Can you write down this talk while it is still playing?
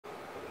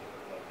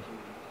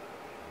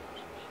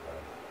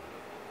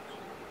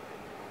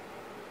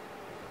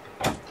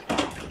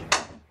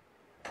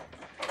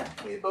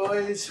Hey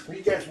boys, are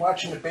you guys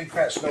watching the big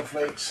fat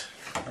snowflakes?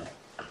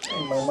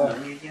 Hey mama.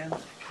 Snowing again?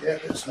 Yeah,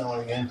 it's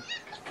snowing again.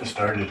 Just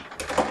started.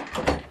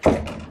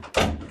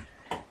 Let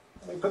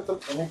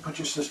me put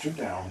your sister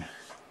down.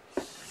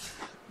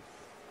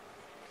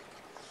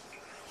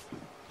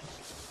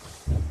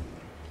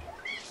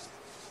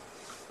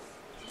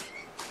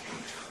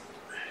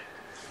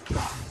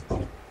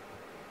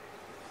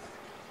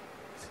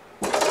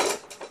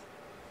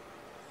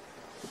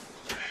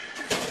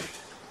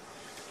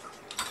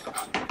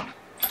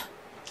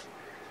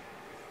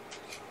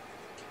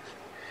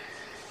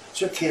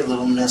 It's okay,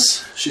 little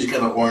miss. She's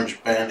got an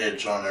orange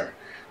bandage on her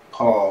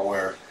paw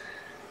where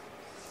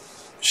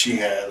she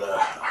had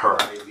her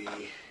IV.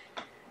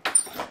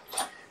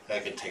 I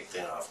can take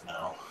that off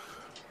now.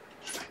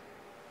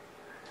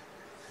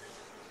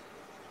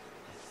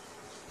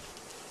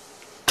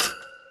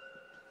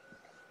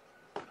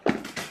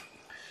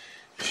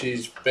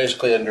 She's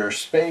basically under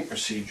spay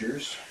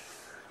procedures.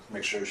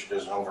 Make sure she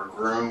doesn't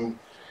overgroom.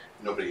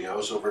 Nobody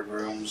else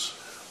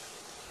overgrooms.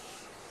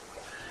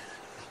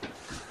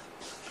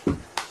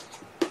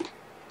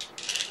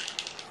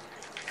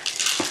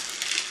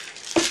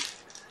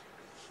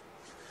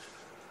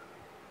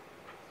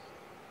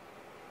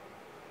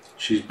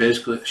 She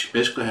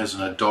basically has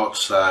an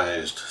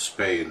adult-sized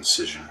spay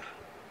incision,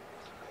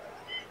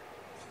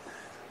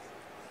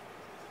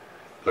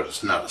 but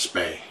it's not a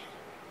spay.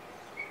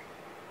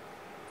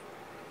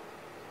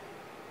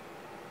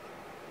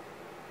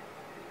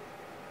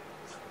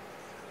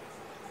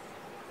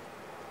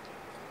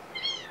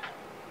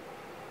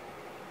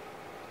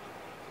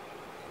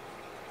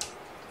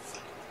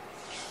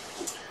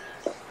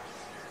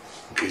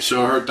 Okay,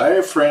 so her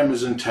diaphragm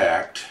is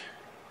intact,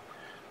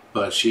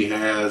 but she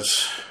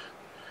has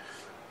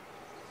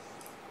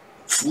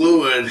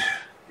fluid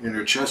in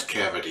her chest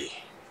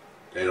cavity.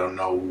 They don't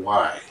know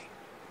why.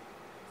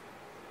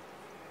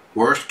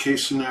 Worst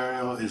case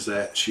scenario is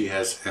that she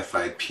has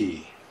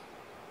FIP.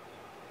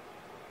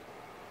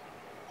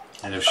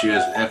 And if she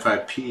has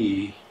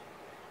FIP,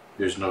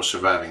 there's no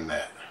surviving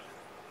that.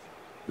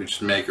 We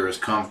just make her as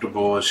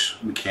comfortable as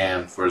we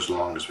can for as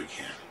long as we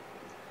can.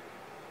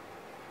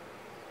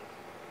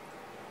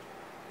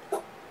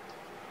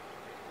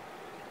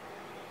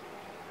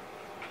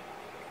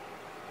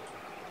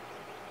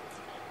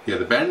 Yeah,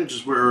 the bandage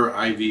is where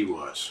her IV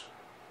was.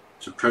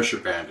 It's a pressure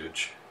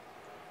bandage.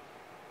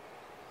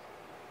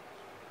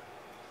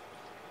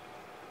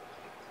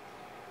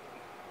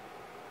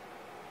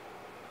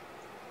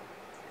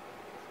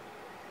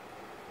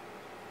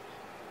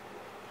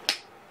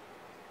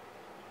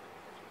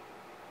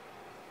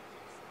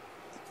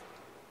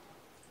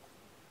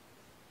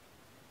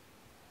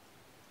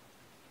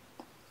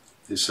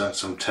 They sent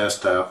some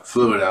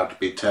fluid out to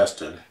be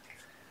tested.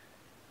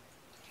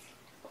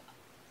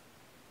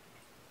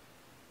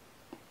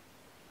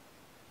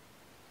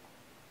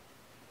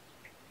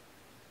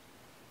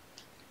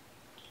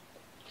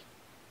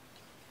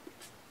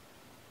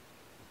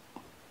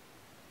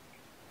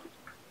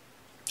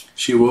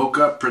 She woke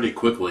up pretty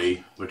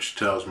quickly, which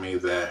tells me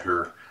that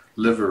her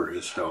liver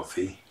is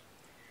healthy.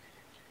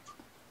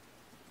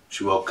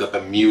 She woke up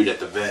and mewed at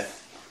the vet,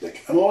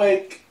 like, I'm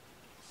awake.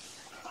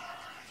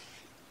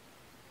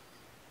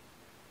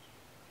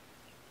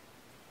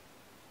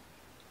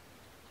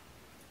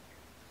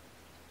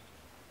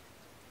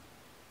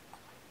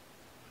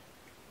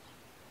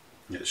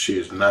 Yes, she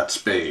is not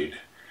spayed.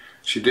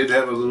 She did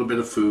have a little bit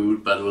of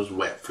food, but it was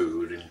wet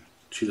food, and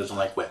she doesn't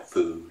like wet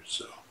food,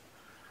 so.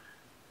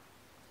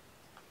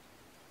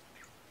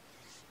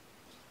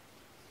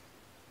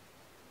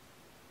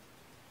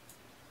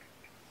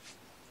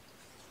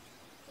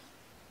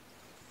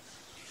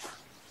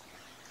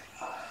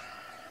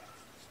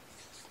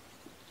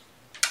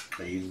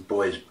 You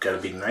boys gotta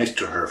be nice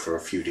to her for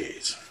a few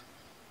days.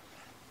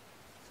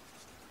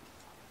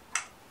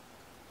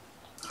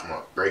 I'm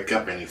gonna break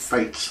up any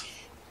fights,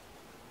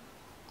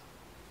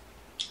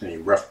 any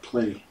rough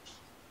play.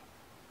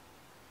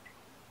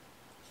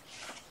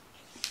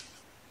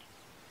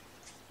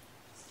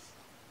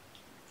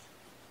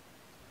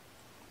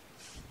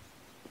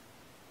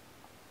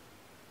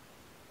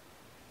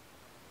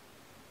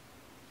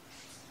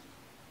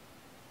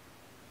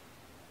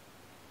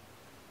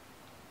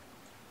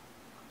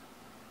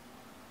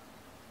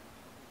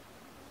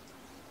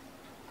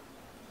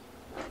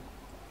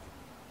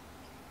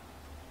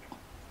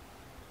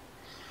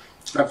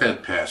 I've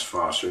had past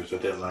fosters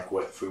that didn't like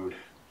wet food.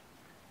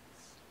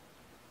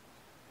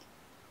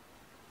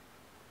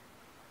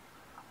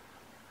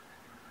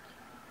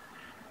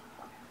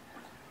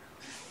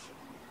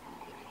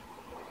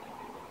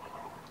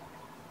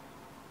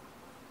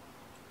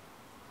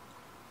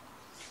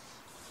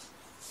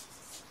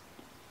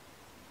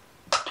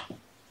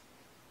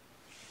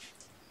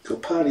 Go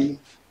potty,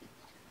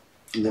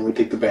 and then we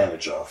take the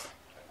bandage off.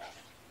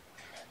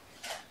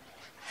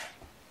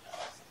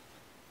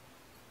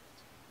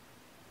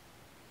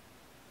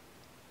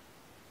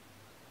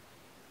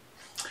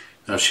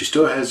 Now she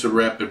still has a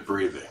rapid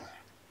breathing.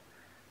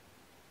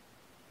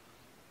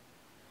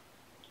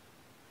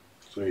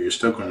 So you're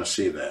still going to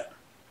see that.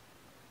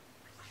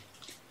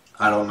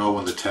 I don't know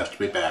when the test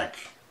will be back.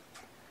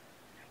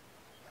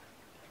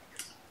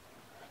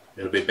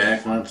 It'll be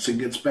back once it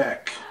gets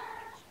back.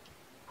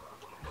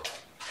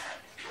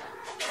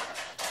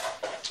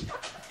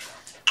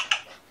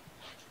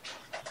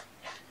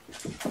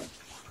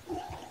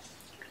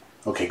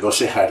 Okay, go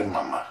say hi to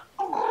Mama.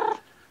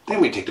 Then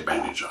we take the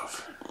bandage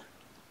off.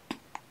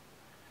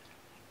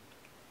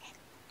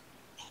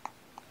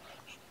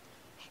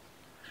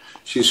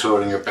 She's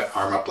holding her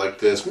arm up like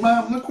this.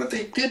 Mom, look what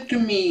they did to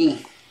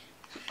me.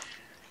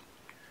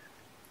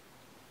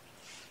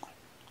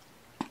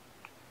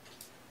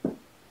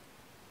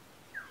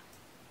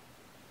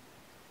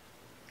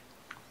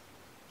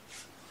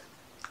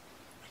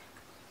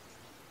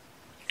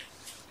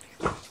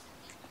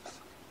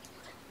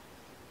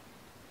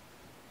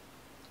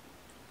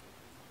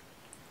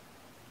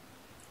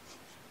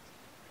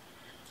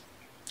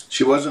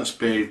 She wasn't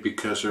spayed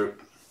because her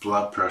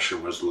blood pressure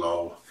was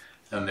low,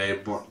 and they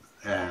weren't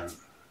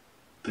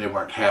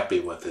happy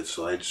with it,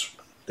 so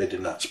they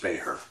did not spay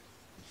her.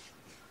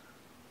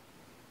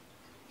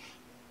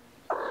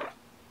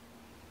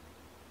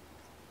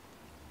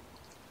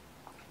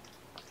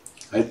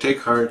 I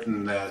take heart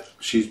in that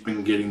she's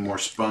been getting more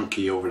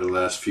spunky over the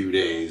last few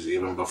days,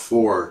 even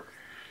before,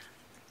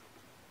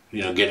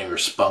 getting her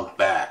spunk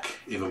back,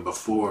 even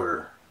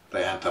before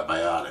the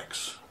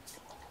antibiotics.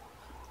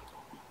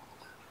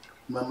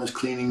 Mama's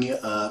cleaning you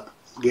up,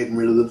 getting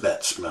rid of the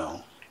vet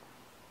smell.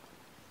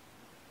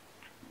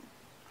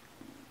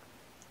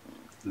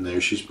 And there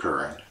she's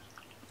purring.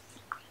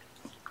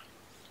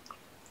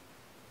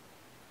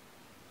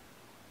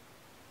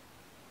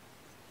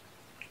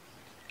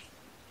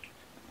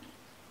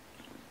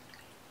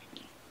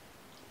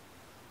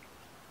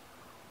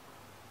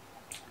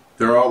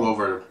 They're all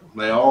over.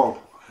 They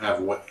all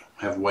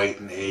have weight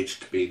and age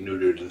to be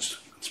neutered and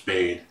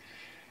spayed.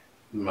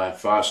 My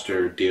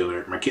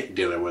kitten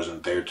dealer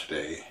wasn't there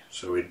today,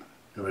 so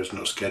there was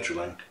no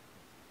scheduling.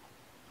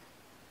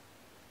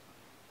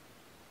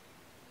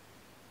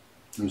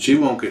 And she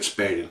won't get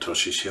spayed until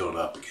she's healed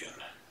up again.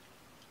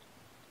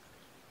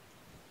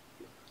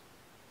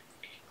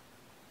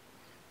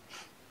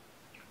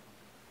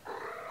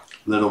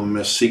 Little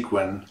Miss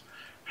Sequin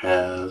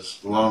has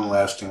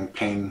long-lasting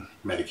pain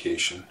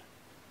medication.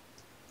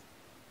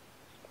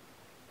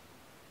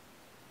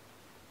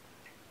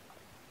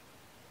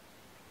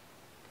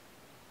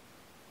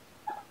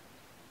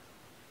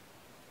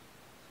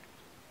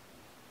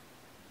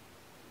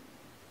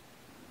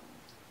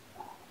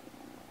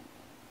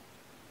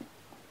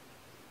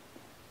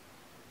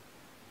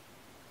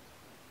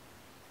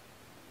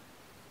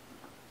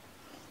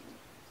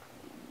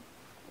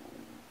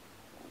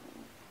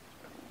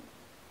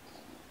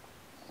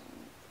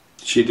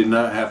 She did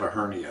not have a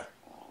hernia.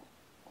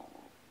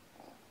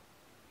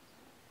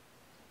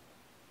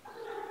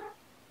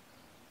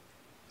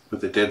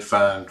 But they did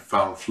found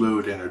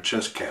fluid in her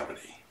chest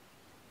cavity.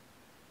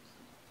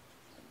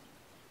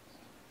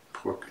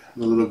 Poor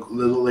the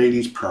little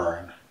lady's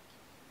purring.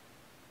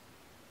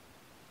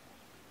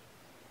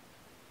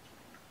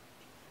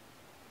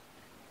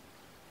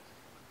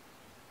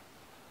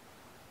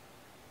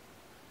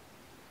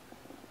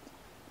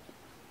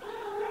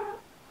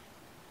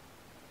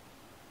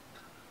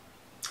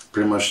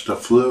 Pretty much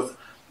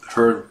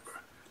her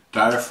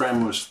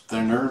diaphragm was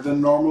thinner than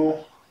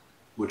normal,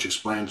 which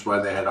explains why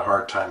they had a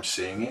hard time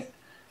seeing it.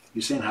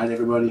 You saying hi to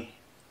everybody?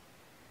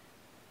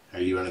 Or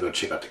are you going to go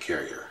check out the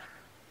carrier?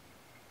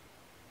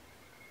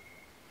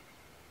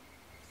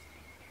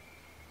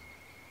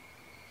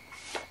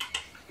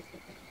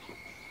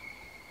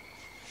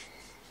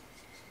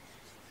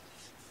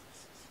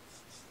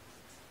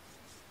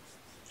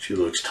 She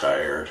looks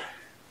tired.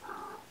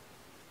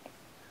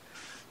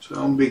 So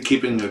I'm going to be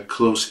keeping a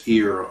close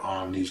ear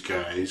on these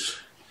guys.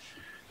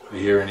 If I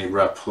hear any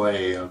rough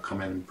play, I'll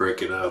come in and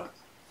break it up.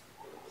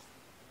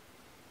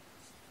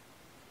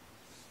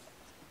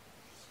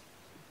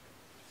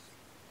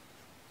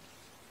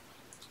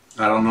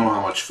 I don't know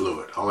how much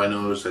fluid. All I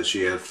know is that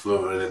she had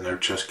fluid in their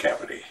chest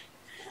cavity.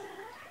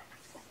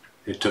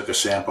 They took a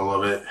sample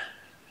of it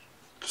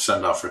to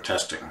send off for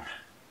testing.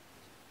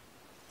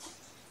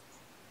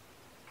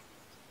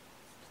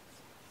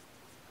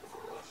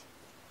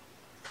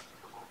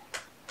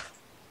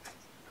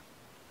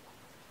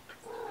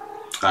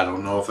 I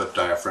don't know if the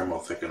diaphragm will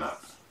thicken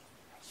up.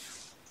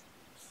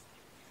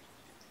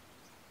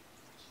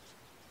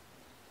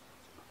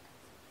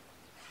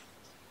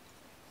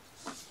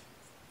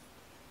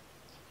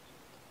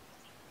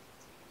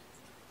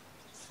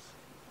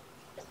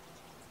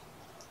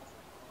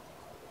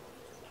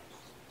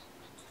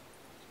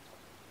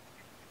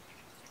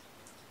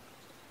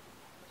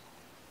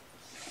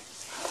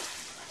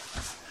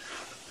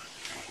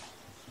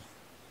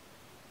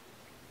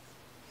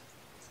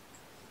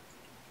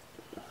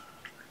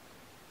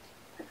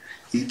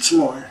 Eat some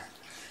more.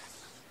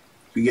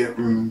 We get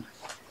room.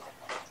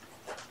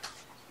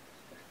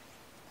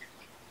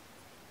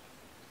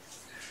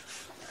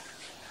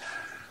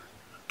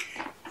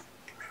 Okay.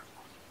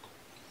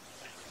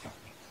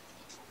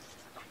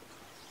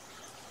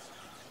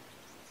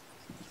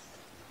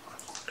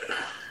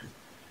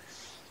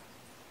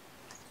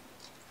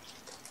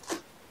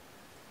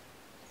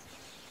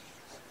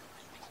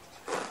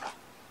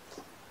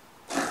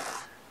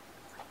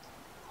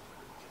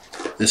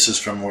 This is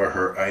from where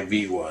her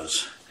IV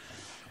was.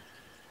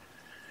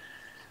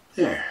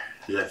 There.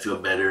 Does that feel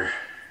better?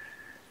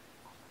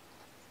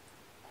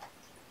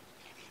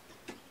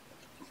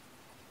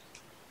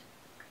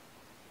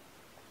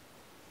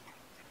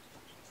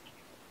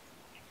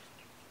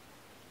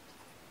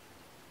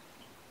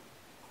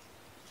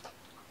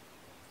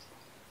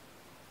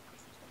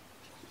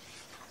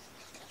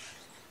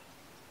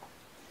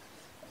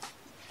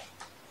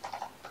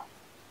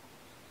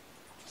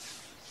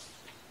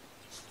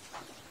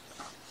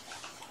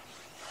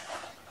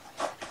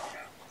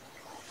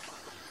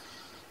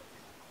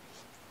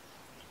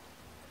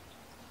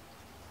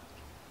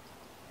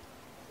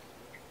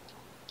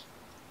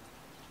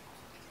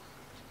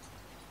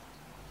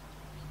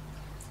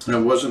 And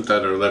it wasn't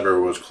that her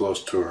liver was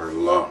close to her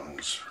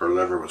lungs. Her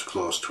liver was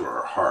close to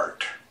her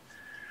heart.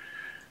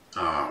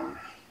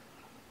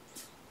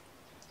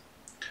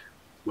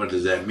 What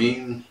does that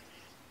mean?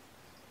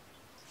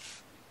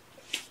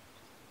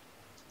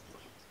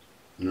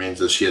 It means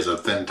that she has a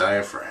thin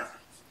diaphragm.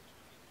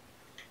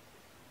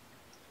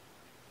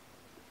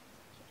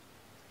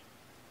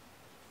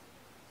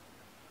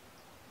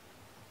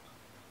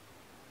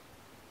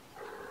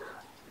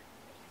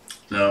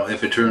 Now,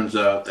 if it turns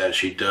out that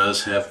she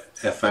does have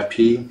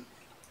FIP,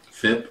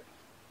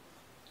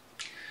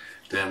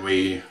 then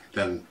the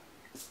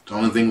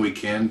only thing we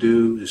can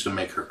do is to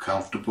make her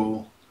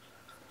comfortable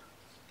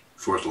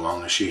for as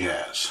long as she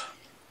has.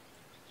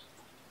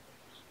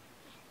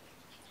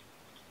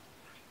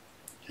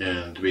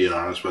 And to be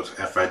honest with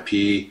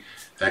FIP,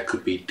 that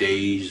could be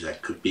days,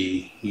 that could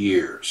be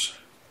years.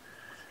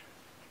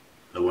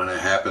 But when it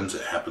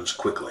happens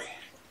quickly.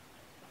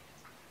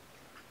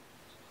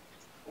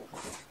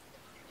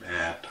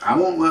 And I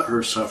won't let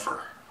her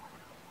suffer.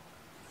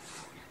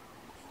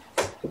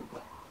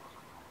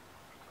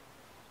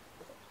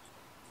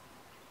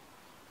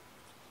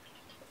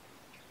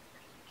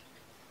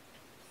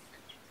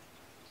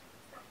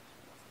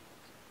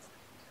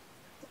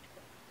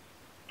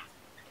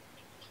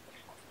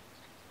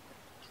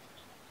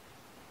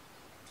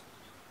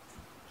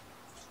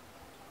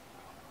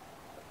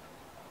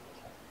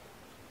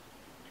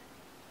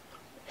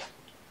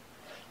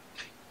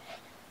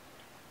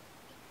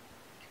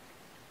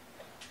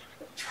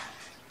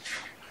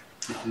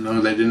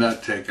 No, they did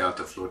not take out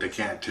the fluid. They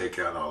can't take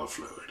out all the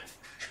fluid.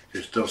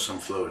 There's still some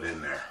fluid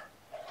in there.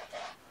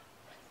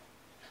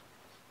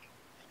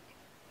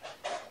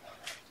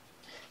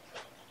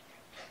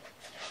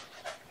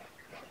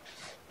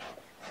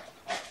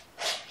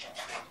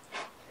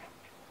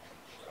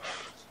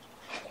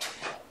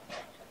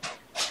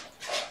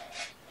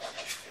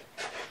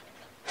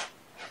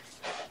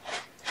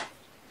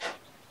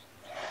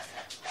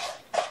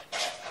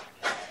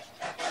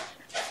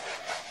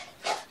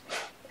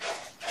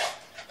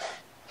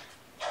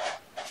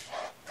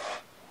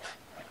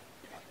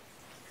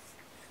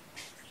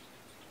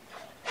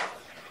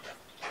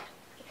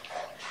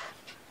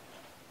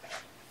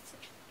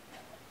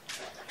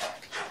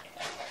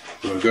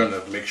 We're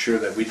going to make sure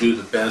that we do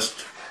the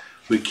best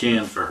we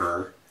can for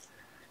her,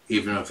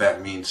 even if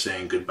that means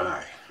saying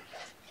goodbye.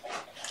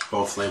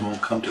 Hopefully it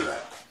won't come to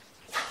that.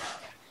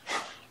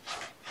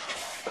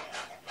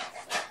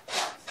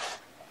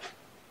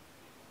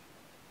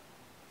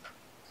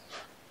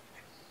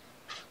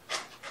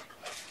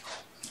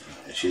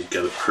 And she's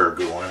got a purr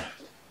going.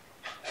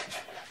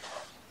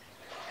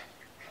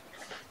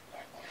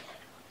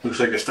 Looks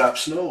like it stopped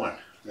snowing.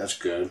 That's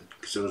good,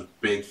 because there was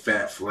big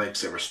fat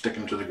flakes that were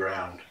sticking to the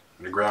ground.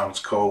 The ground's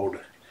cold.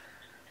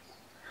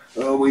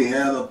 Oh, we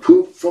have a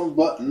poop from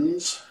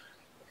Buttons.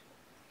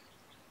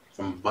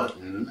 From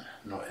Button,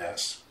 no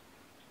S.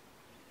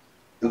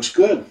 Looks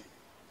good.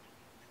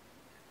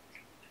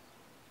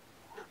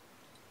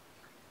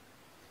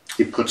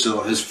 He puts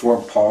his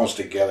 4 paws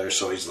together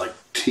so he's like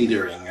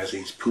teetering as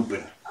he's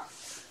pooping.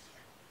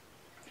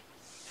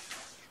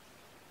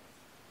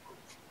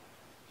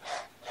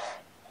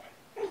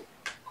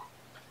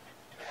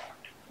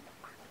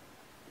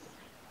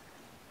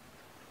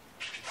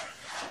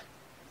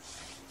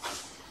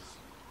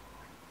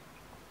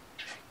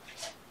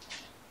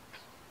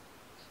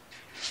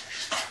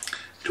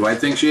 Do I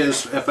think she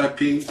has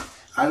FIP?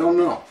 I don't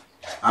know.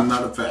 I'm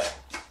not a vet.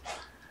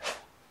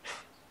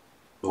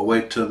 We'll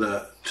wait till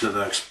the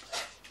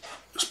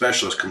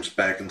specialist comes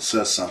back and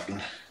says something.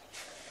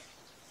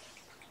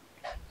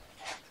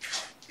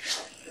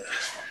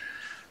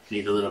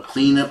 Need a little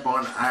cleanup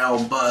on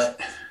aisle butt.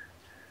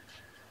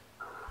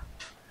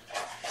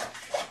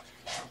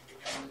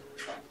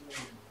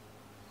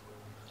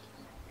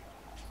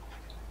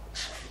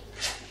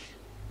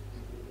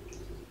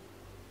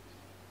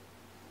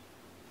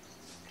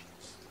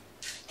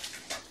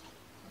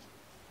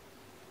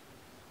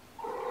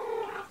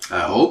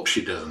 I hope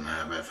she doesn't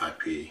have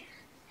FIP.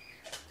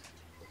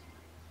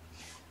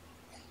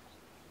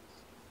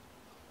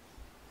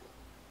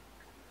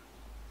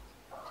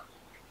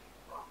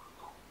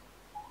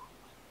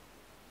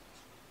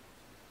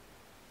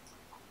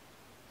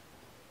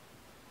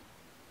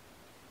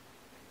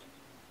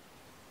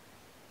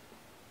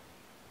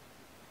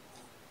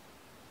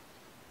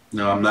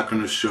 No, I'm not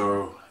going to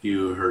show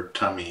you her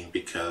tummy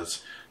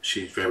because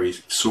she's very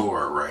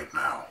sore right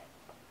now.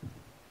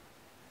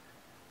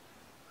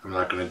 I'm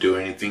not going to do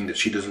anything that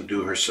she doesn't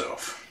do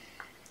herself.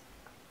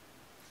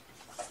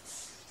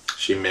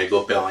 She may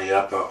go belly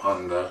up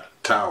on the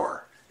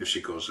tower if she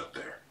goes up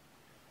there.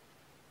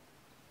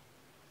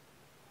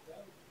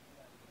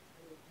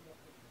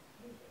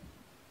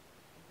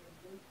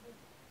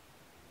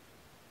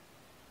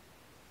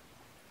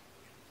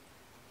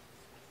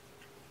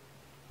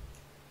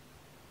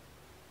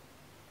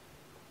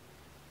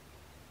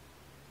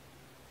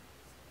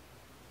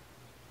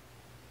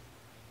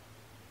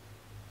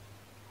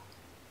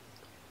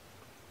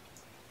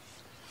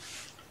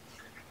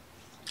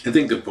 I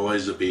think the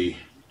boys will be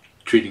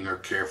treating her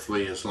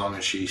carefully as long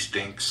as she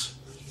stinks,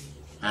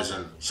 as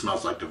in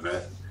smells like the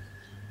vet.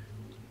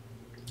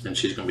 And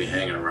she's going to be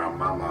hanging around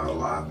Mama a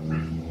lot.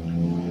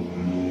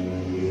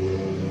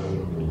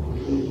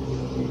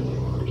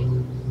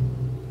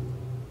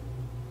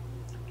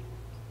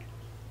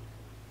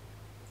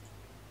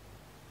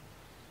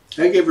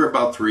 I give her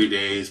about 3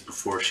 days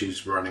before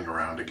she's running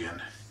around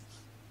again.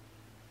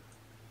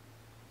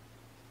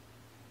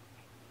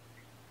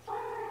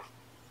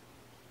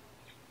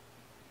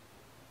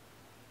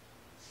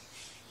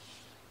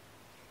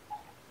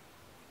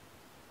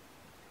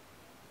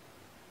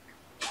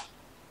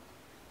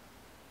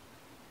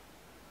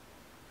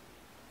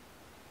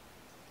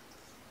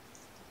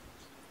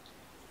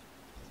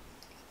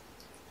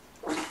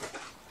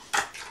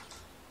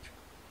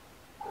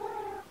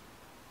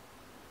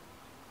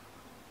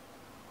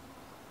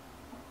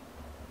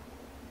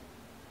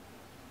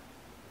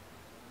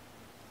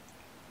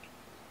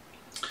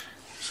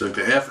 So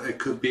it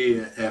could be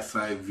an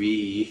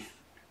FIV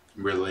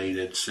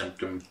related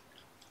symptom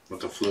with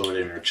the fluid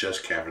in her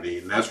chest cavity,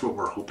 and that's what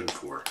we're hoping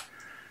for.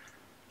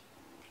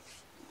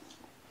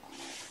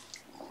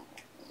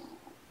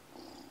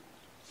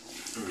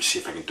 Let me see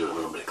if I can do a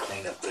little bit of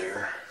cleanup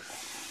there.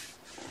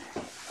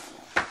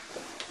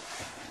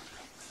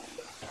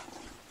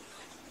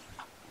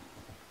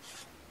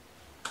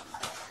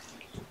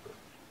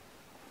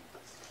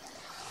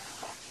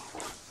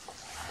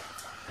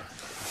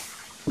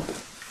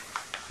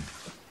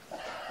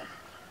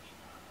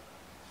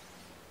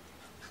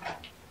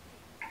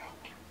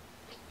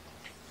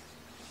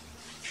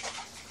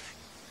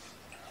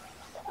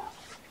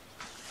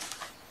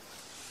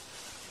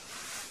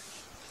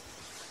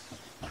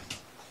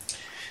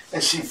 I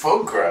see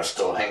foie gras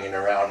still hanging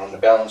around on the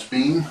balance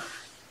beam.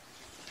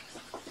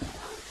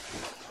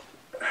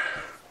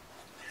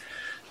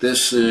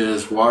 This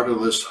is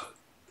waterless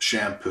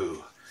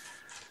shampoo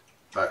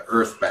by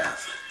Earth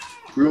Bath.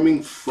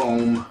 Grooming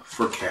foam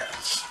for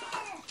cats.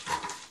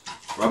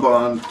 Rub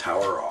on,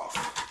 tower off.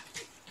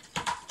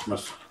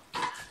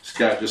 It's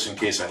got just in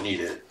case I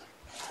need it.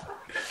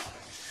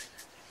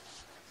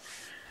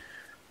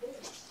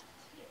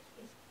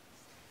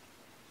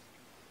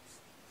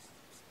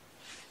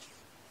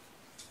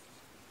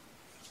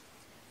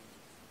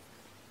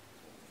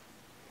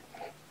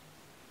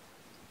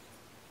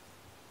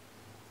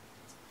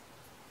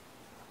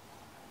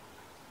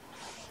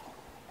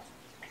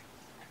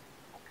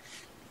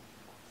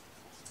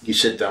 You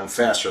sit down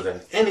faster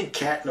than any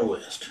cat in the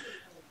West.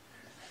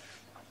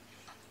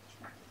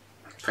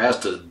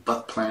 Fast as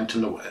butt plant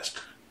in the West.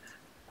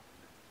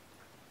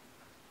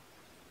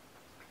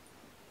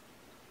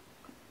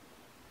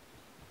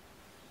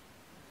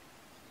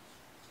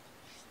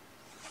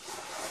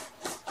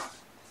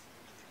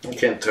 I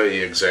can't tell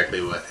you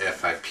exactly what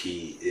FIP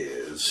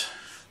is.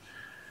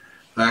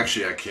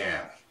 Actually, I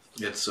can.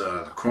 It's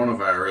the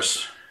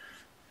coronavirus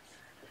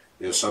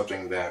is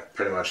something that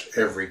pretty much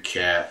every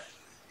cat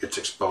gets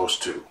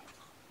exposed to.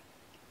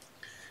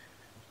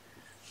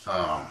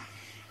 I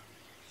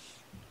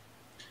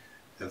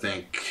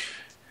think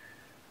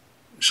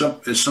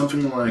it's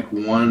something like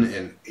 1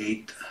 in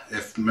 8,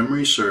 if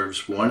memory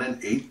serves, 1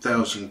 in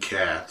 8,000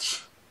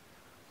 cats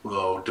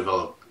will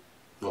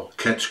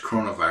catch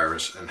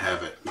coronavirus and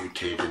have it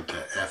mutate into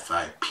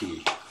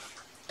FIP.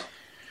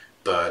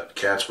 But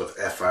cats with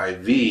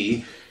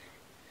FIV,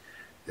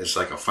 it's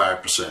like a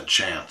 5%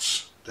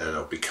 chance that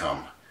it'll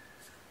become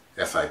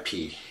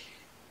FIP.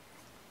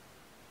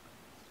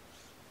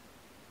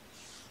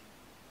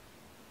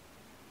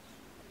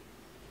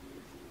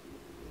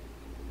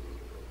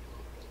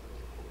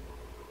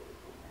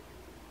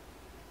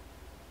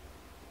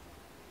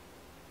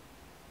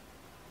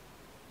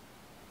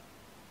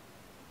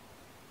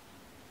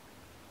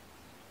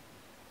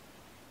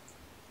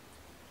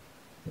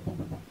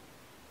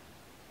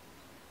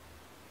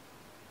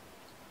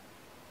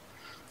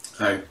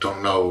 I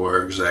don't know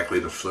where exactly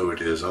the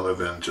fluid is other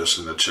than just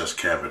in the chest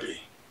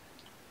cavity.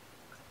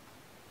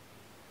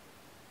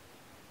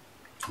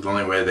 The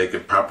only way they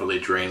could properly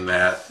drain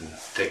that and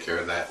take care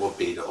of that would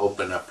be to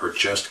open up her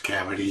chest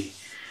cavity,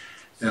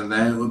 and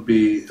that would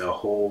be a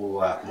whole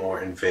lot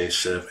more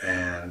invasive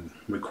and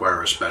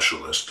require a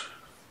specialist.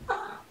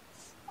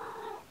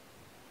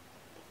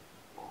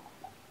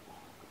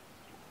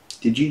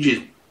 Did you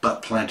just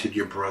butt planted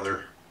your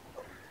brother?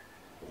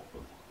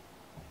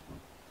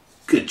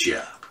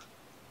 job.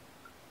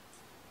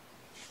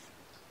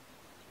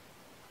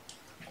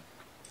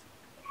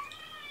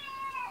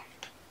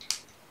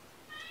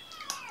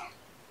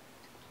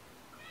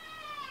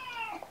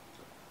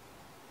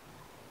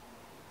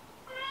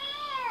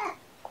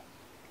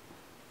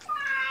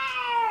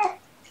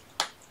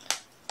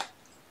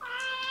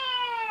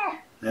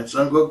 That's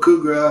Uncle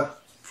Kugra.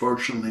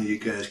 Fortunately, you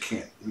guys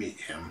can't meet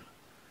him.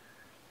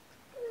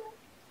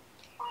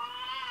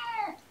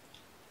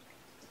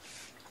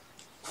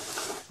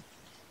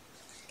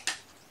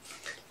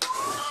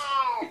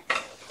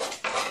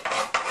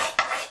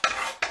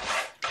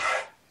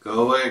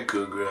 Go away,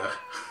 Kugra.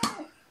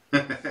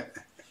 Okay.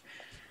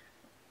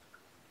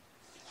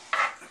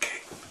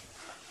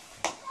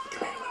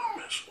 Come here, little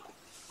miss.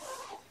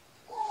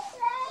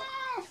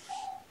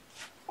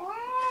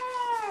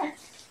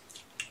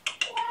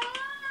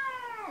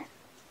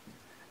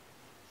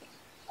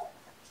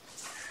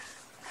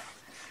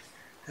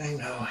 I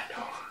know.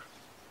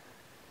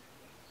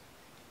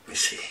 Let me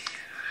see.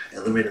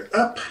 Elevator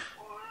up.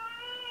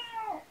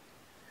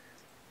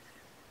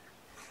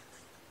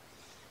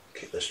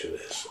 Okay, let's do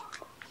this.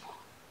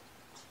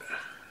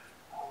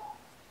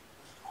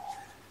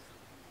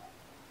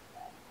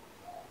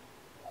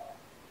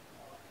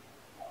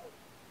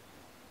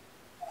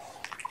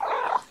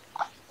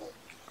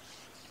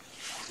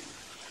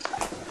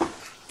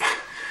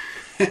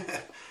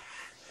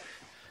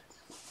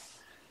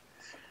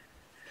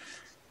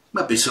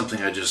 Might be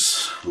something I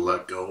just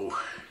let go.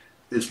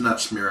 It's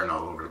not smearing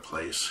all over the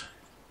place.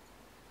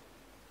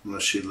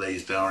 Unless she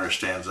lays down or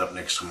stands up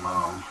next to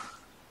Mom.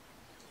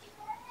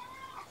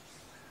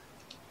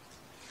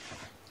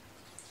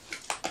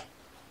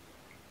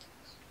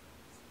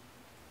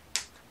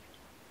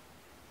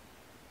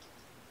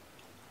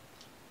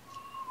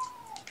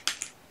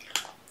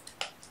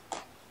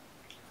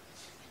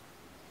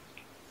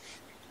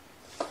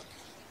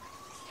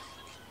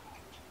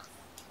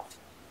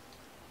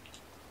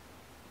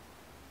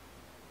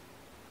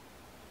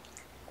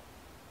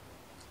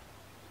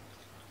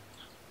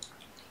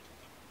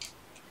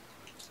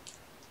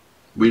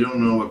 We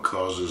don't know what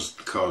caused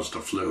the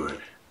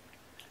fluid.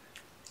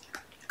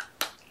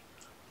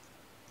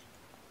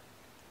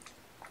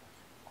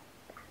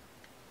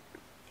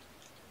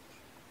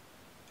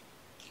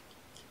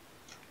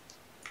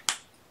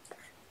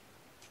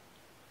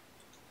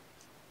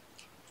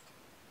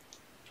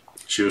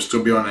 She will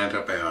still be on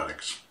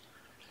antibiotics.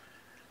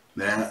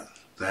 The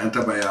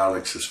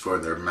antibiotics is for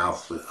their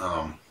mouth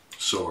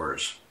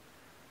sores.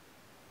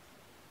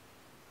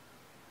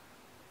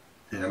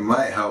 And it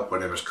might help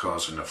whatever's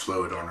causing the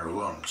fluid on her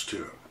lungs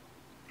too,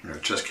 in her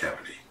chest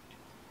cavity.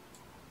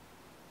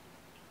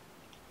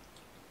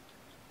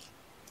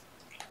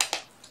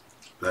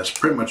 That's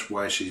pretty much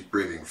why she's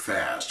breathing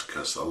fast,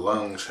 because the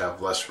lungs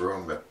have less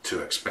room to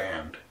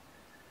expand.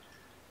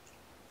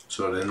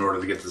 So in order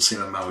to get the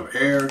same amount of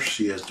air,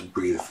 she has to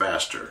breathe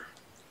faster.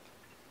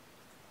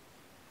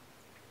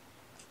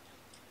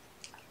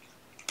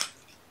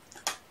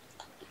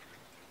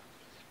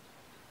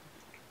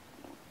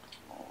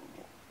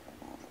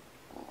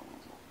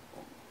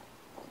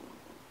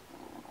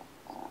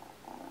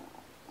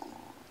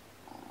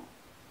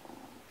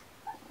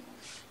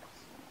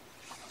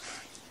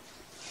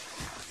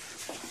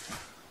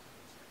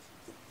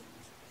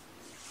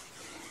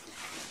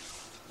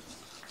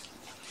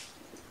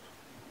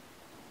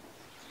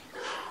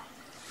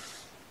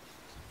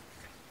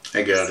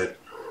 I got it.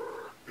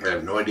 I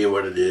have no idea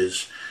what it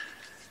is.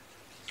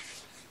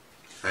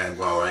 And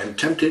while I am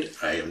tempted,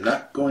 I am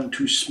not going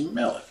to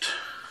smell it.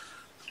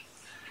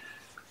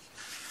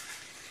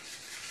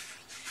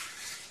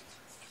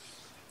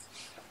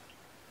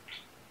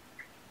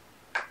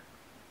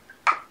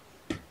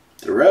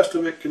 The rest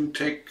of it can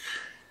take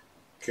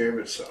care of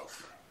itself.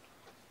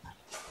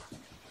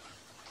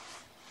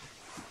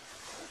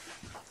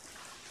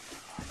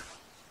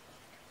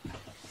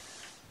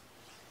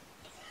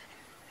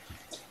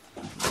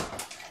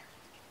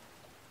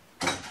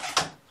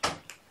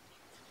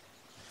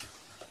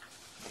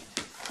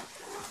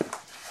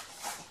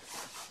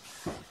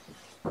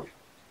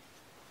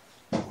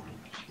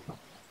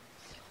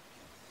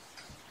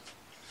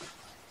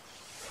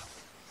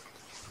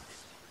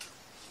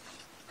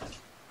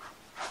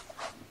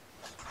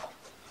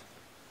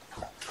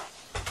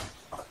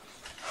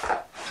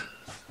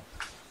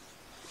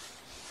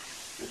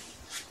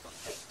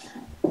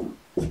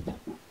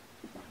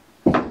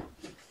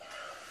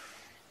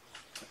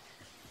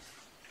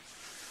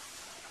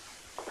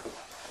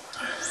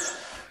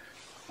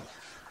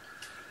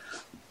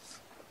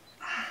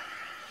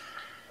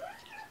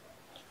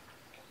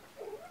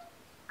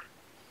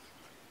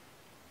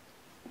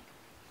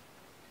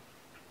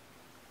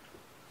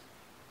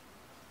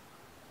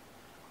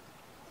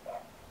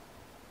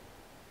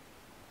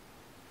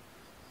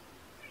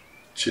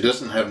 She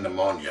doesn't have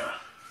pneumonia.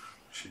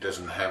 She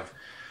doesn't have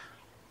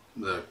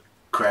the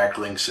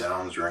crackling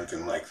sounds or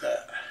anything like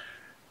that.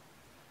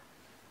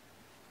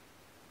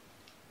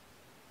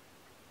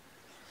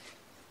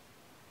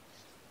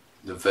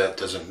 The vet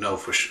doesn't know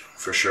for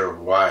sure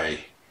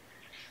why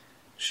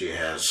she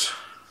has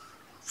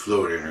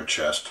fluid in her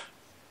chest.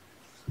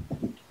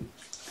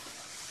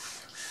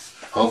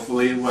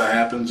 Hopefully what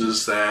happens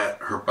is that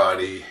her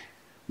body,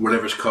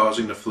 whatever's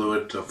causing the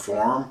fluid to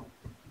form,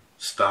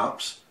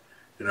 stops,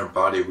 and her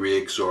body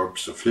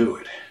reabsorbs the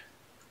fluid.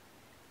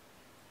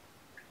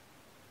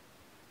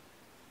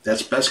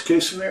 That's best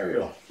case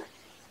scenario.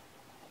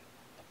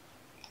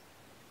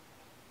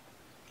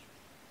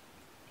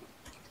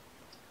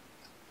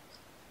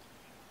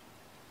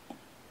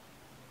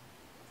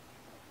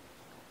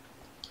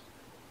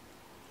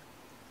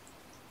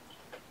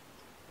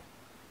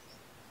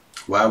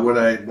 Why would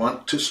I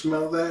want to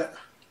smell that?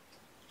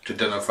 To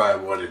identify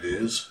what it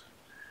is.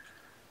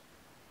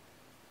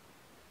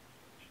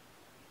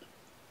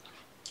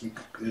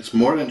 It's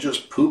more than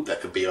just poop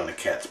that could be on a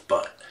cat's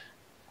butt.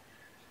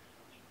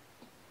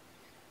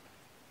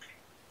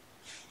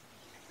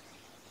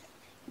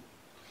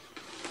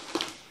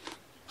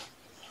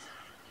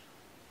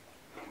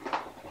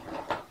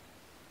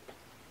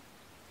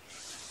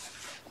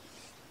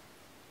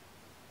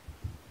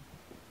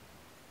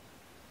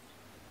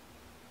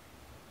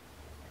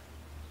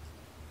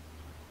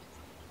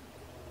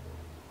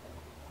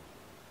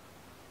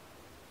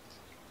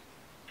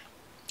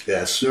 Yeah,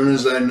 as soon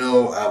as I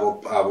know,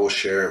 I will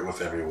share it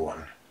with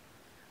everyone.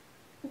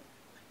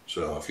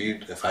 So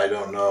if I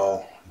don't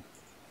know,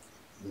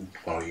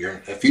 well,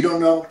 if you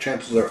don't know,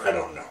 chances are I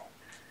don't know.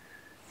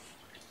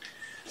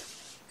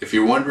 If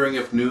you're wondering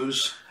if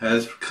news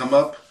has come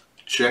up,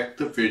 check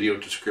the video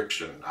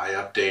description. I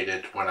update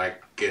it when I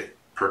get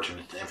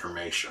pertinent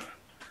information.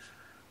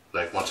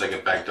 Like once I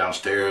get back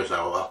downstairs,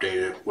 I will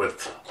update it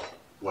with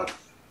what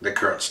the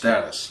current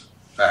status.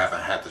 I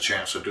haven't had the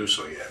chance to do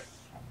so yet.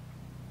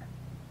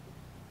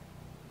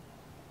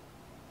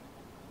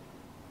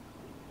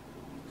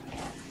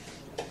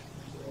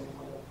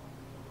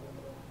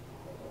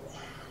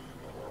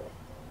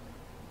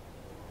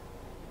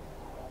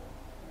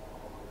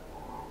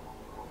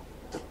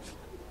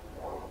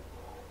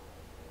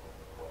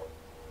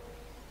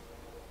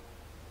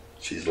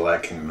 She's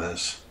liking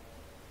this.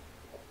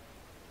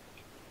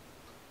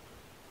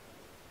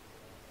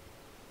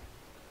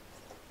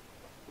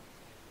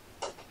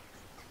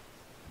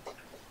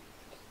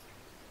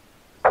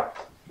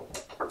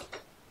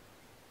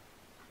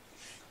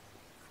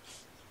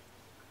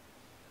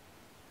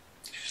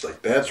 She's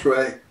like, that's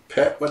right,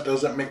 pet, what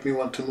doesn't make me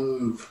want to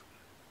move?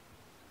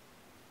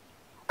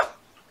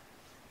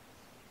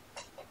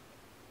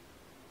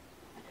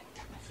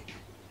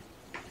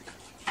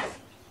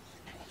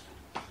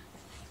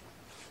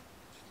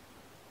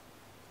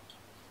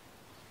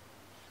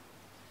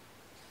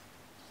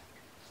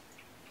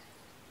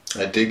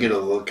 I did get a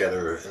look at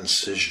her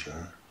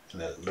incision,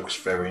 and it looks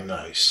very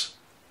nice.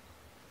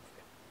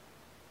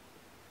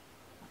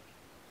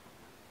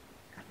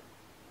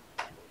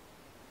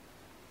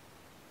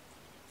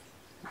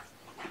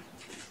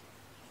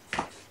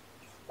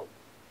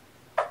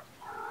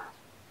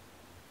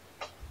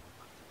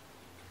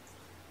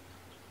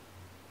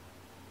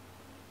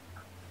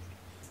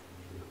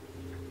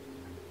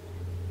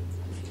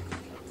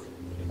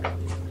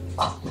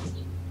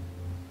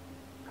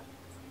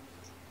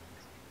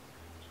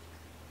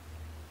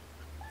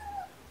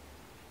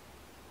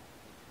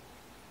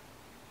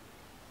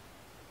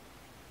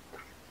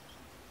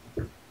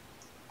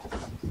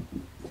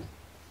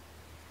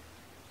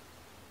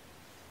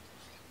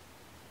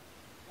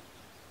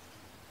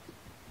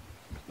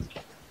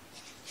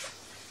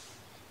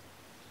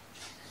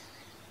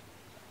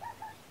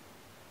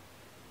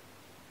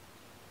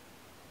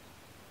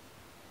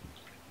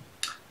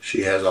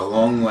 She has a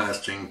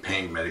long-lasting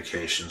pain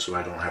medication, so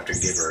I don't have to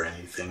give her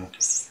anything.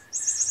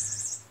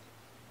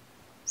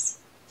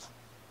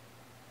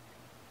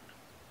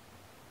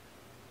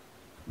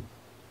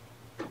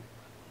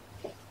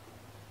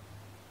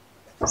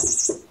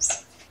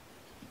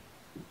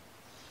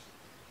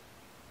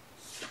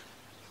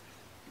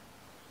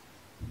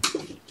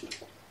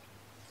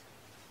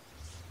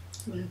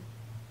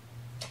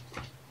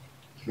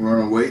 We're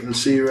going to wait and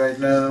see right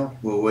now.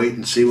 We'll wait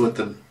and see what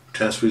the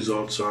test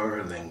results are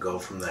and then go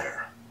from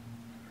there.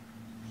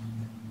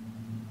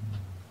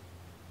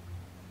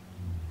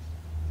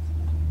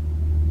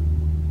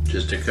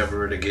 Just to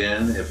cover it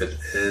again, if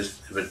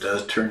it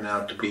does turn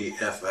out to be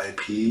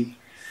FIP,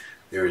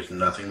 there is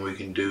nothing we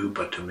can do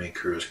but to make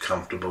her as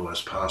comfortable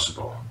as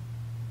possible.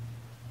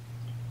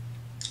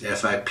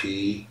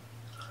 FIP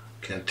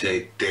can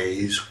take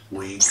days,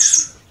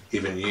 weeks,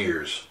 even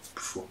years,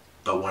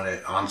 but when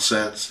it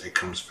onsets, it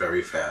comes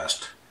very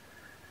fast.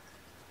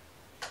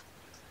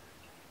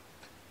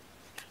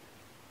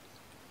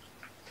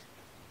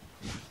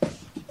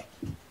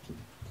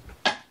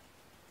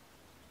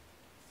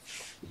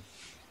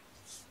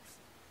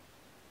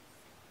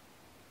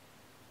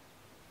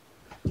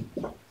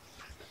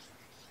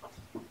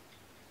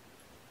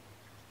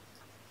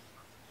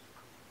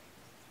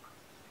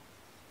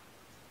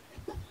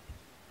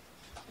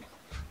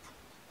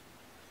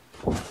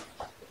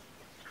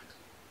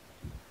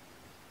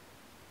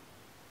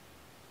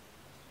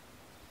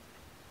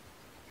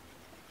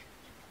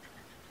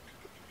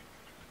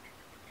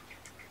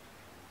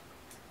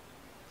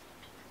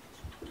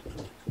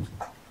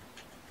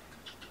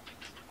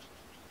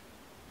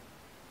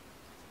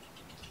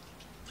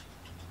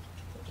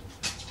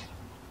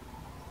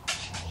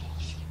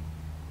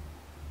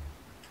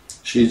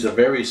 She's a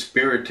very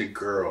spirited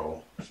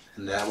girl,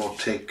 and that will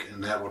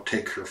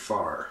take her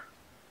far.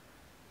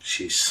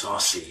 She's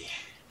saucy.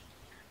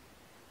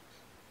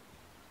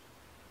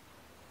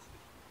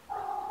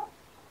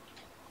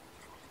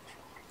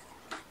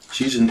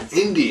 She's an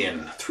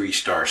Indian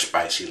 3-star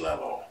spicy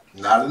level,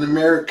 not an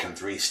American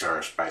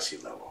 3-star spicy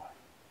level.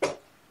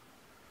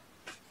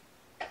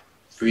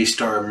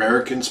 3-star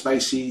American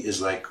spicy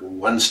is like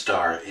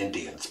 1-star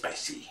Indian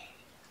spicy.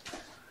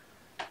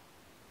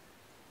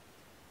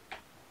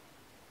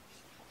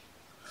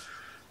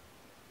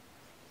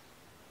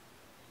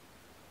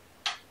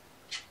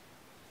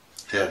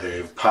 Had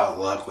a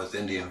potluck with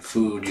Indian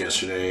food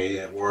yesterday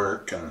at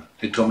work, and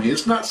they told me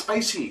it's not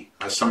spicy.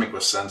 My stomach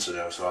was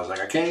sensitive, so I was like,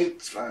 I can't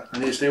eat. I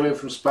need to stay away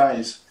from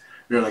spice.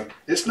 They're like,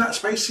 it's not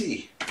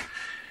spicy.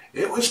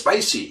 It was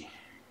spicy.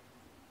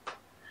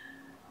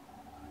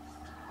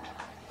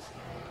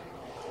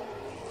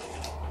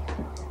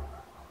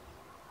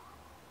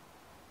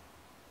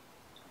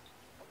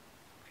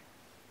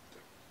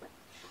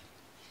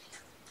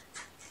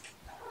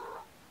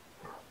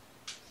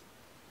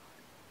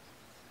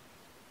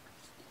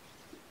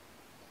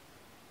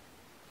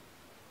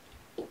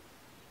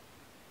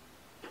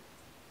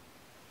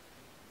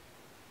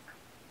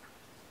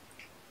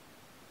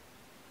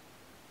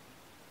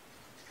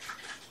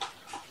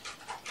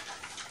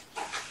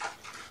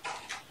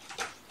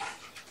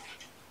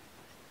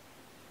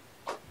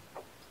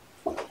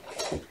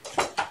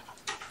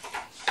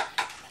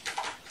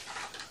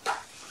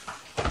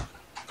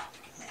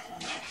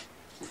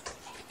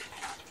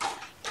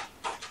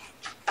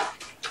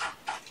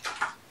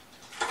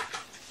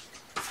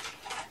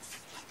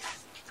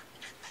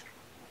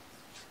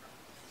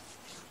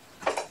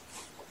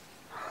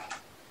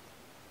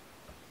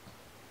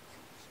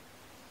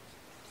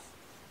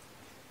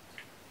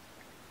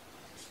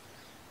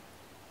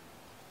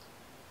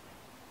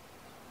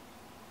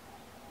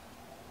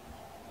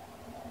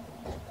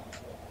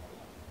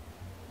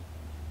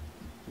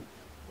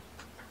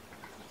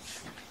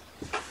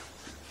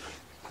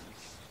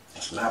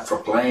 It's not for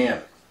playing,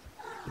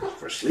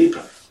 for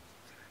sleeping.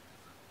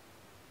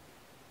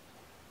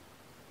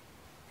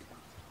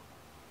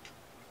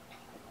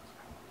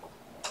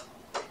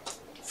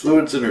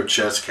 Fluids in her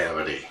chest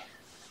cavity,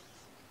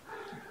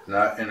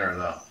 not in her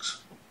lungs.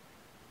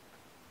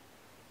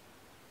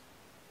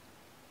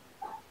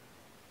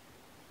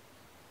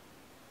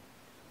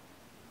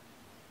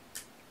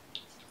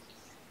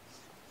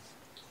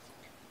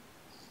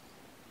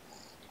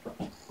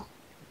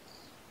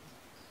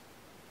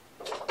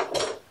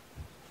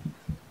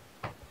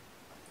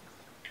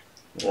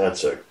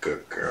 That's a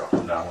good girl.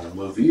 Now I'm going to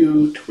move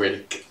you to where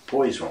the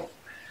boys won't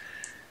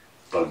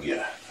bug you.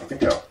 I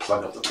think I'll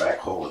plug up the back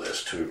hole of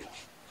this too.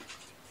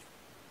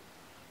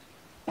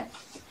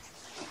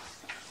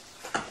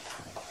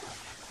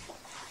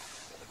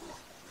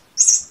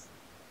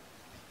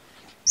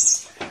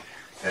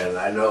 And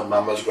I know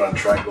Mama's going to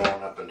try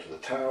going up into the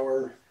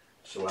tower,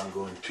 so I'm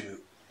going to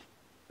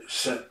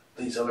set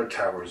these other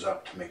towers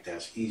up to make that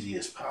as easy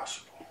as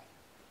possible.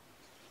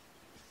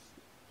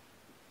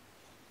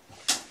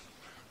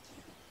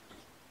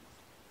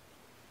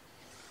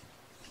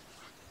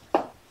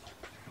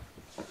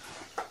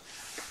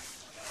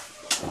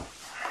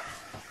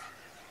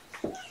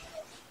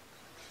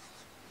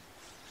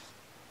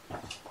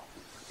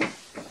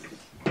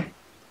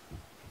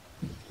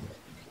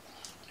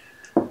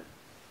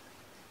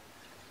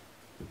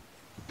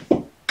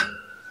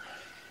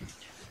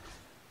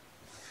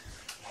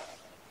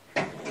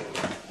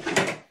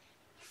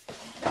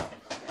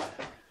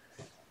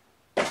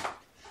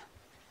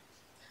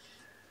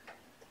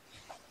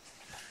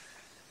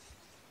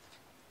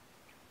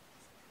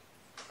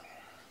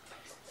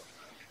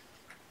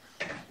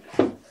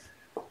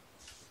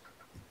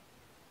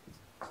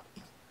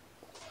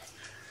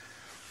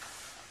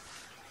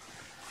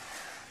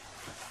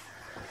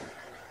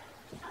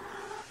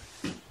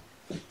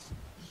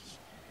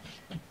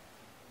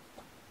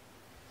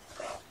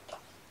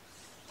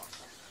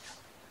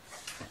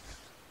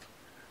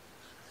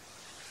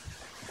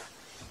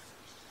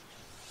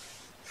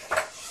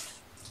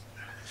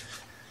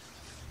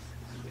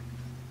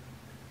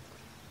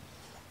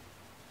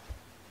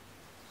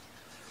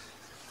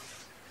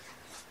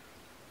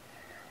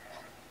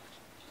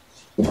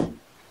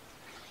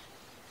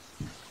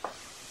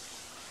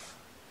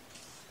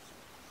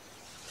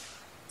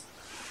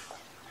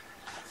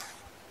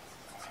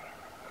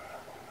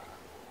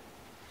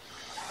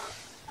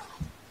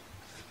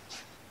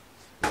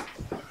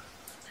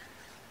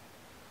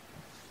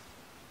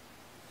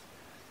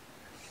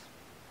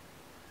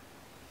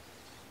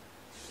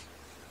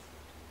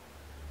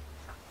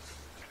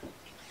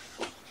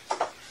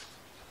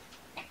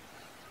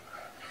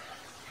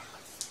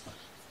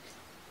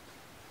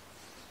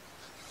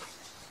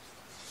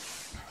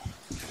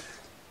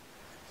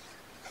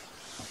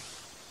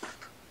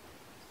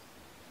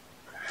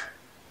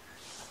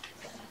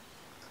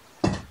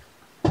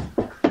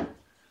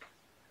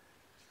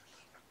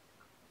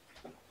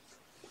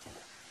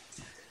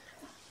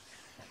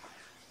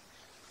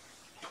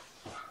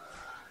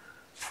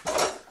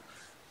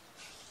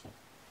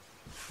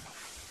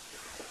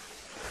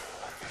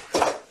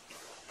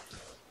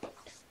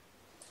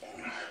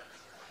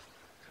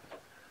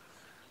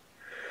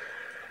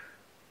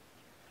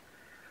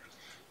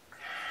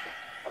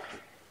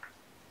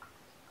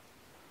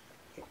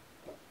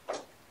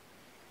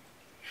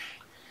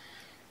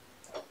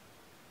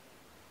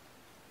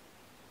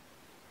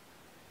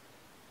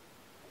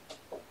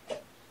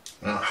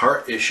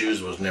 heart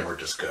issues was never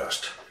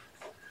discussed.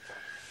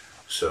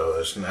 So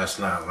that's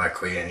not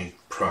likely any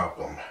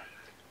problem.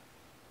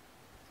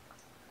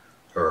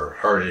 Or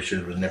heart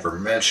issues was never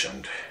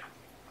mentioned.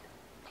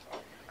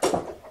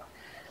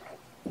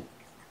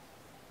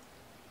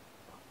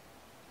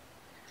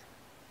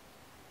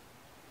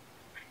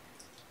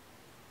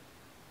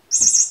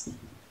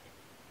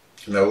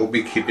 Now we'll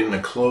be keeping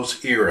a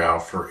close ear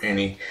out for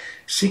any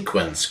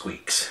sequin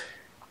squeaks.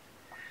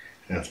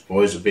 And if the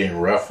boys are being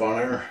rough on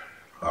her,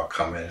 I'll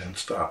come in and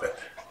stop it.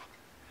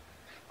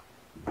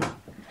 But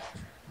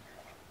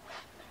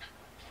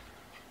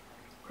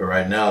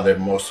right now they're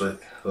mostly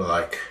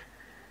like,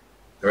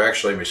 they're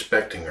actually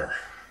respecting her.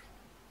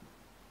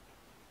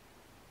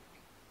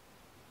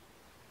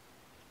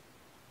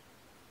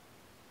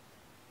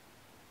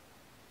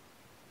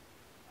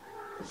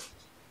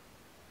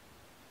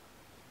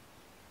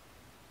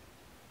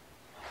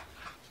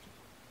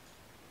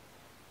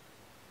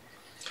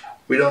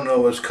 We don't know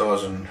what's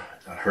causing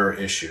her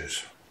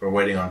issues. We're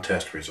waiting on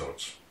test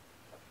results.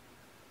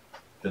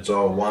 It's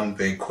all one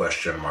big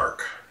question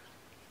mark.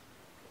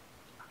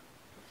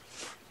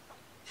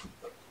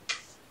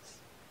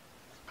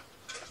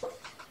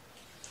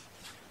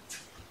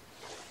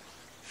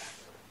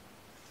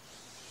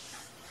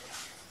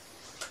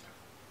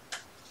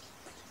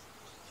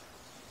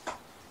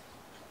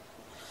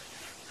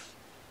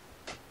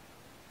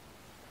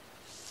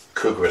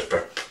 Cougar is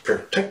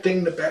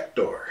protecting the back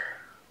door.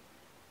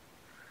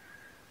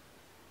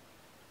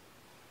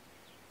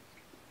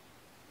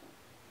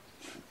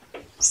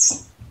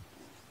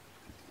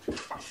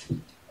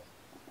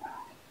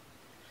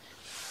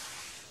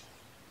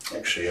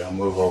 Actually, I'll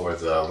move over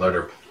the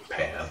litter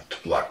pan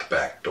to block the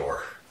back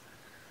door.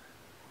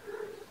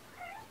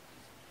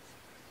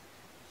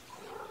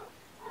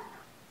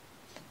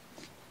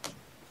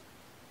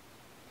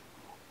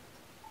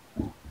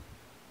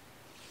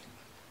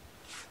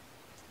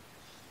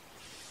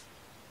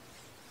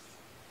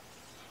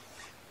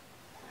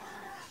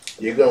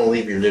 You're gonna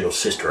leave your little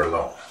sister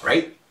alone,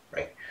 right?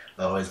 Right.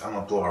 Otherwise, I'm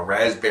gonna blow a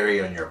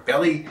raspberry on your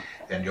belly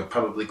and you'll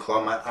probably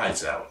claw my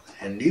eyes out.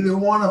 And neither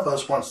one of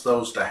us wants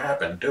those to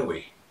happen, do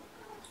we?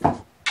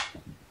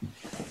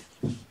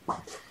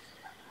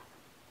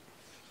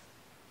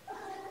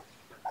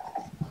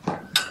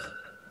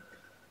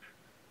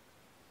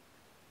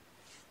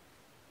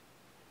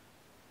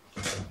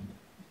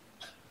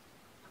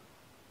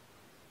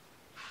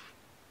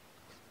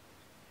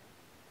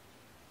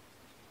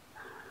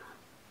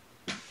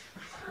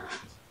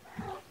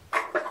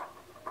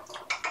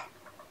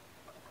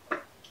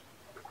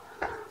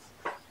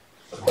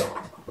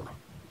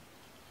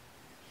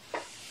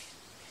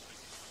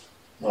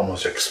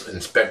 Almost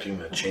inspecting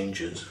the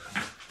changes.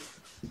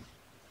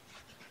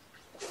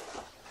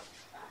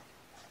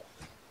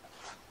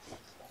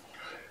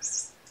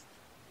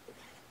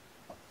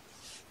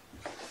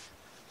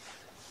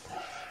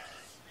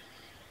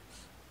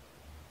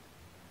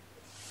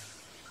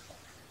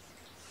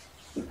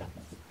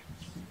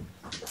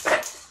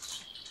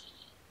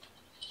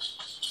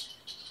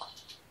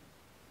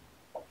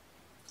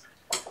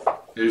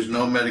 There's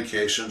no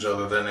medications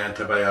other than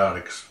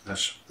antibiotics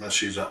that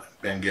she's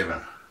been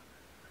given.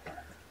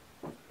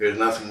 There's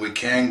nothing we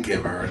can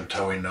give her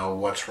until we know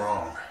what's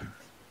wrong.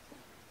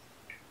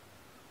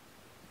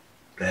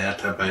 The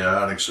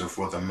antibiotics are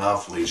for the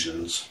mouth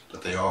lesions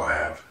that they all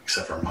have,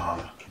 except for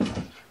Mom.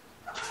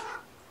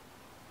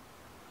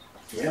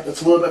 Yeah,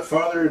 that's a little bit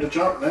farther to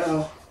jump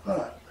now.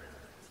 Huh.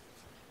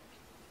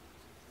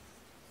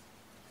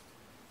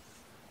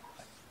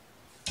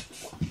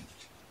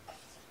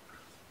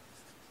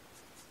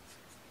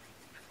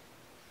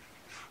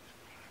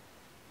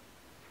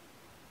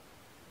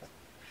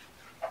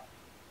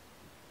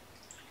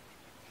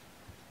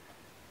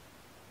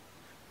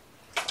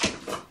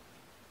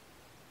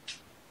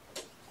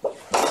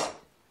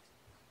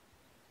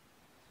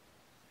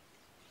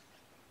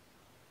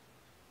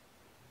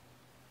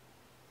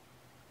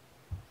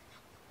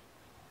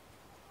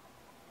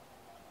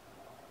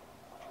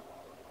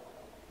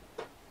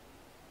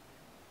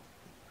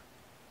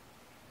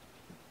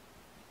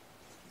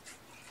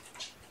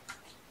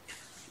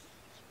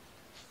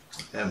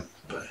 And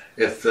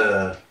if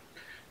the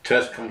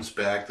test comes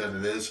back that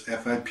it is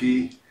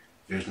FIP,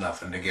 there's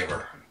nothing to give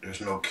her.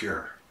 There's no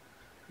cure.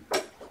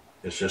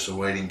 It's just a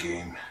waiting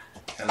game,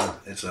 and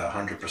it's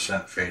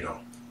 100%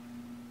 fatal.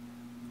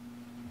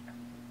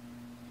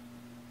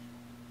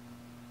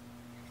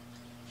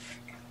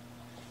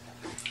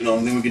 The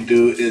only thing we can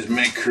do is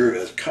make her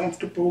as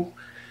comfortable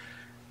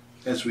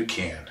as we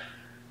can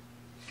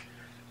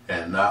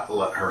and not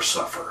let her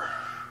suffer.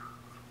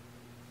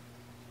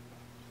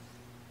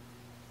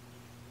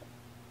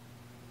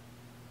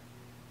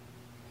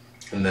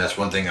 And that's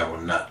one thing I will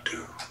not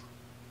do.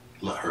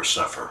 Let her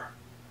suffer.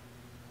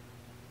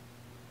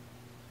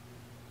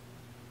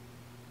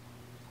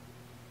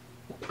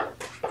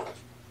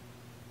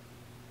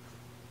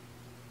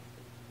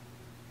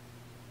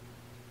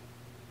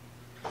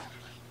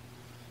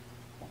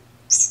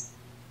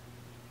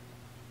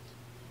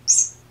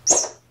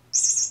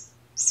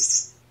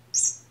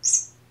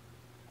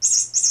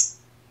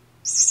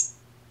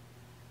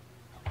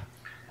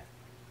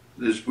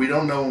 We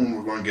don't know when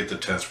we're going to get the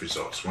test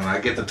results. When I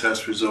get the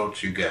test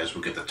results, you guys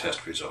will get the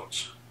test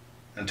results.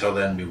 Until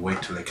then, we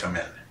wait till they come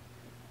in.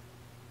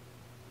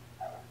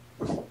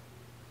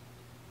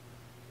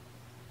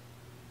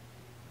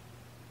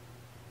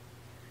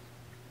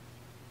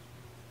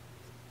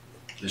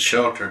 The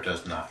shelter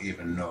does not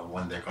even know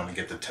when they're going to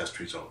get the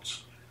test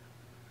results.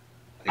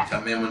 They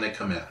come in when they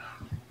come in.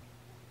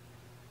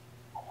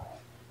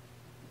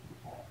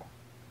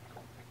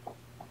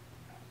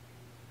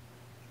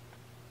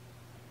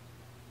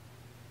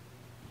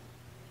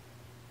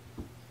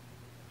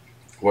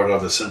 What are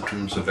the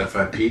symptoms of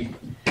FIP?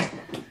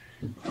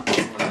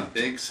 One of the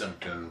big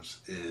symptoms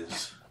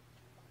is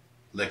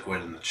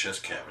liquid in the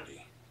chest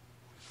cavity.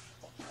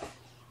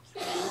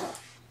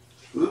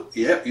 Ooh,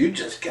 yep, you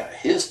just got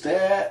hissed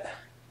at.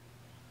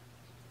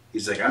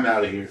 He's like, I'm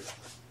out of here.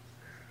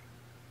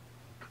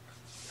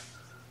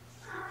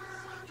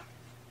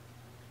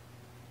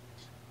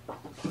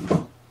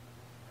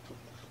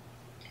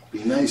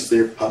 Be nice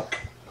there, Puck.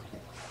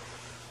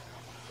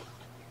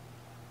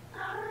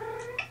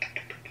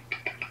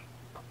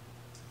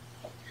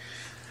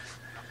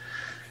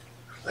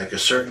 Like a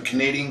certain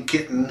Canadian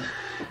kitten,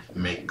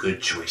 make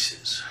good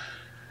choices.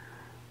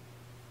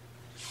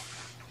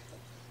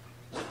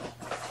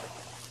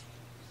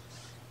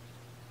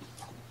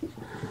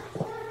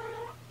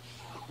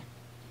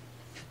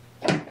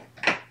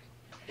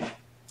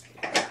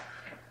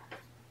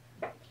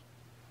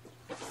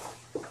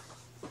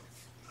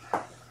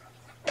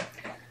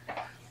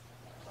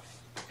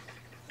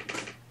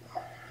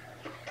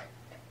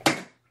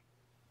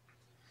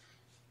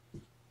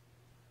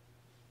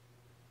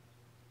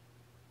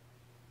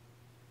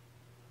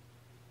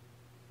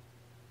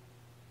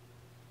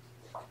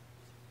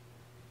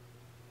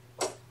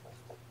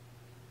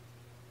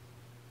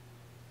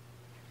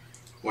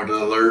 What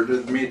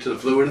alerted me to the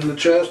fluid in the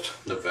chest?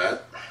 The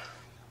vet.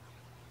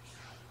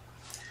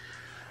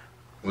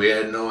 We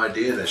had no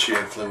idea that she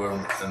had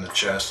fluid in the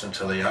chest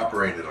until they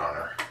operated on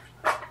her.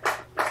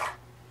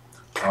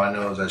 All I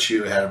know is that she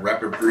had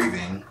rapid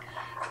breathing,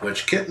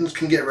 which kittens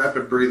can get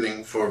rapid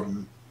breathing for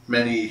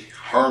many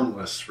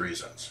harmless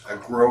reasons. A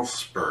growth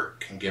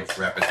spurt can give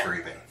rapid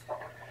breathing.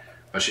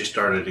 But she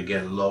started to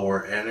get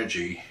lower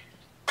energy,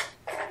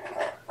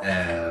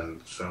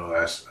 and so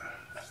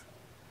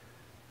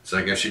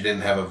I guess she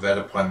didn't have a vet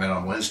appointment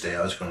on Wednesday.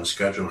 I was going to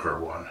schedule her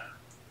one.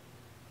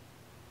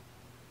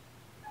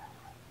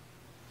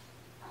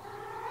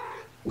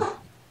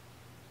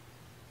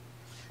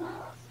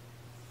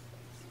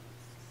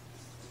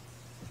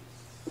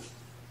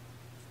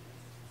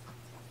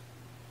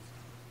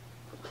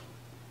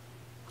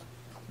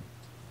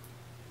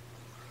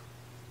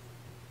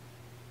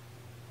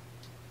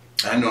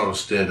 I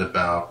noticed it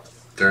about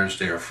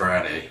Thursday or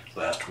Friday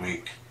last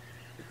week,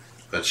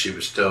 but she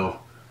was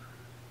still.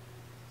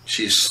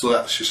 She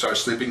started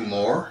sleeping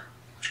more,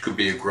 which could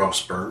be a growth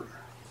spurt.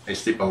 They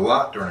sleep a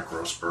lot during a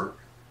growth spurt.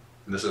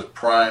 And this is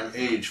prime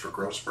age for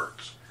growth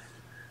spurts.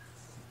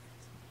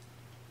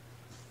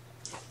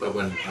 But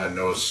when I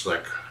noticed,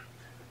 like,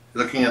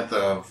 looking at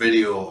the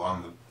video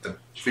on the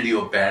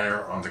video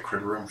banner on the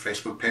Critter Room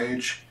Facebook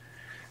page,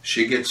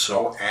 she gets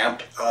so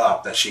amped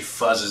up that she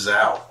fuzzes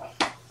out.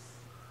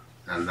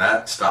 And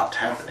that stopped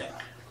happening.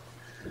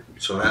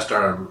 So that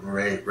started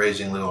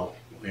raising little,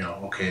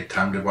 okay,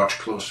 time to watch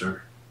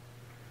closer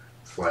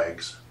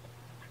flags.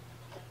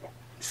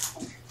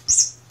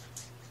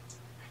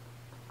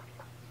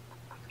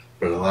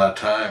 But a lot of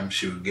times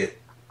she would get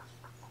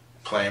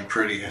playing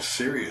pretty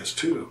serious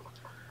too.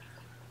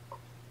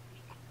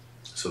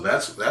 So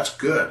that's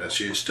good. And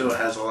she still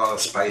has a lot of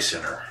spice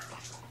in her.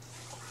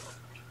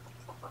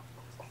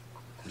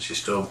 And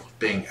she's still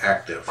being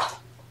active.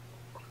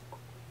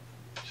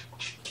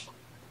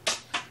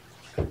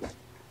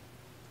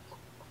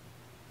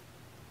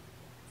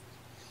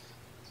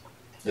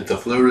 If the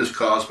fluid is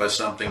caused by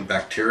something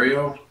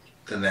bacterial,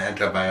 then the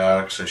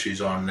antibiotics that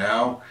she's on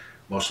now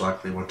most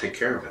likely will take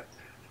care of it.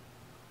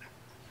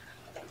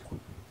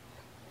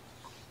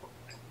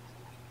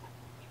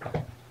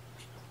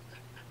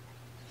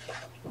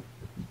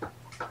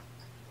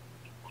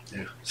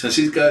 Yeah. Since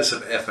these guys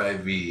have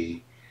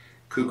FIV,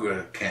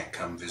 Cougar can't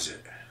come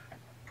visit.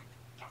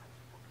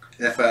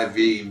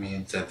 FIV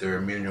means that they're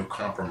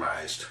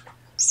immunocompromised.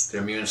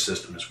 Their immune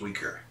system is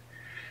weaker.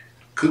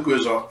 Cougar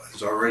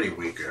is already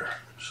weaker,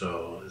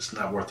 so it's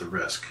not worth the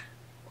risk.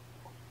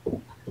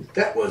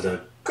 That was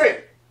a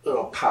great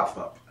little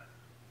pop-up.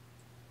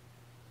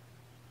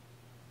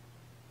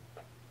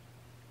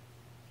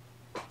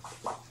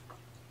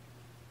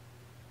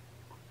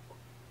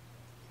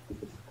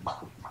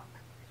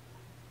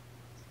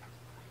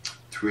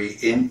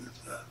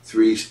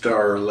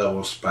 Three-star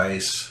level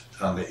spice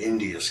on the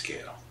India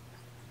scale.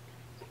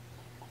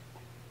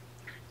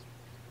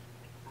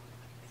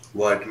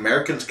 What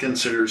Americans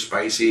consider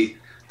spicy,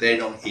 they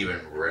don't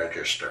even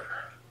register.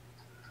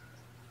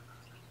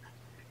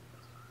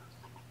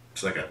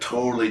 It's like a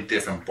totally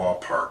different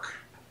ballpark.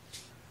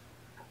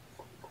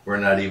 We're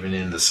not even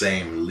in the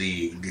same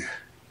league.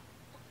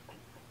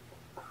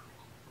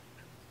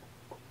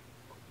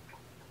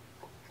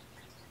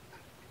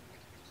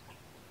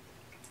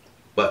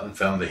 button,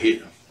 found the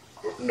heat,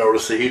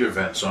 notice the heater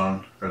vent's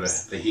on, or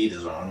the heat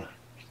is on.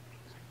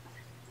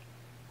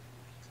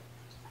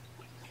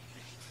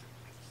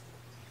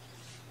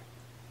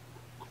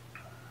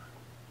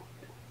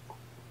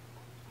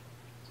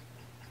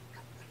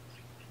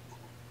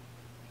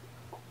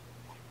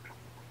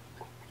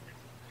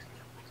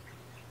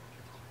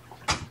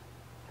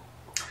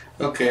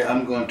 Okay,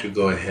 I'm going to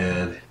go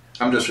ahead.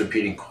 I'm just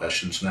repeating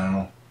questions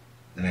now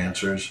and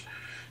answers.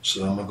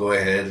 So I'm going to go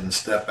ahead and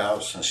step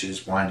out since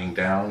she's winding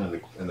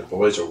down and the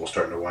boys are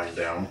starting to wind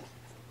down.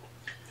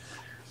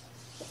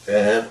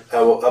 And I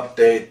will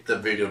update the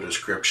video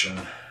description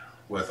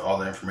with all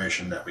the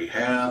information that we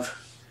have.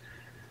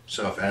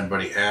 So if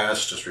anybody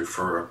asks, just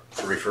refer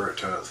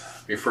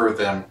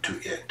them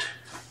to it.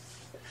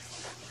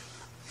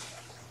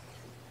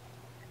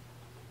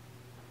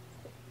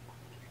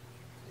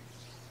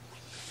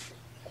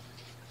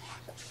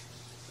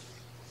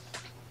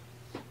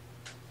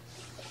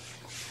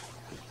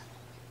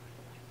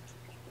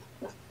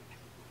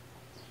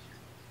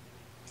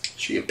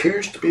 She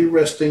appears to be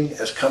resting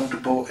as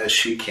comfortable as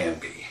she can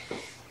be.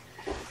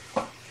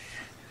 Got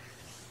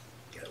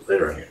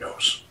litter on your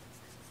nose.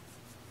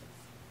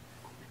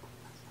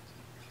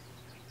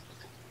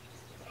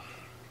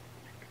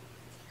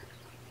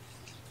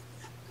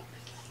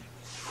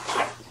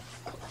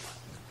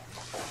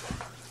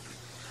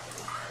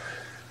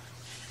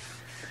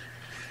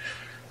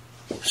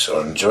 So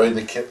enjoy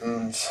the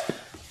kittens.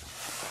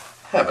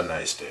 Have a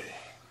nice day.